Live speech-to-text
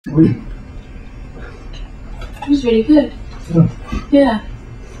It was really good. Yeah.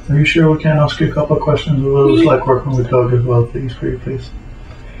 Are you sure we can ask you a couple of questions as well? It's like working with Doug as well, please, pretty please.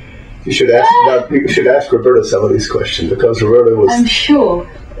 You should ask Roberta some of these questions, because Roberta was. I'm sure.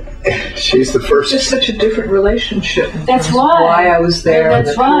 She's the first. It's just such a different relationship. That's why. Why I was there.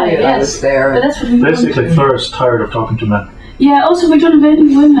 That's why. Yes. I was there. But that's what we Basically, want. Flora's tired of talking to men. Yeah. Also, we don't have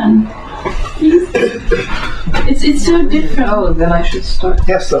any women. It's so different. Oh, then I should start.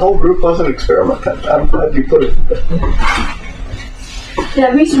 Yes, the whole group was an experiment. I'm glad you put it.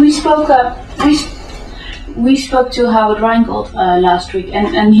 Yeah, we spoke. We spoke to Howard Reingold last week,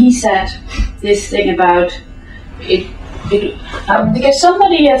 and he said this thing about it. Because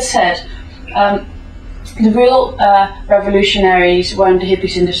somebody had said the real revolutionaries weren't the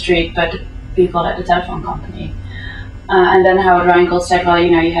hippies in the street, but the people at the telephone company. And then Howard Reingold said, well,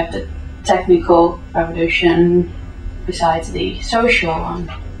 you have the technical revolution besides the social one.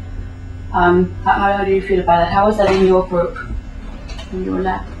 How do you feel about that? How was that in your group, in your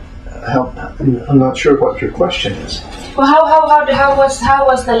lab? I'm not sure what your question is. Well, how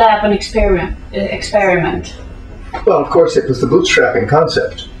was the lab an experiment? Well, of course, it was the bootstrapping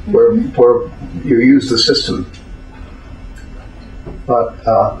concept, where you use the system. But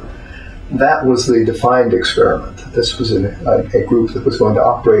that was the defined experiment. This was a group that was going to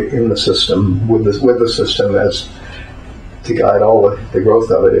operate in the system, with the system as to guide all the growth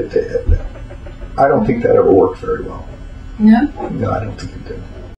of it. I don't think that ever worked very well. No? No, I don't think it did.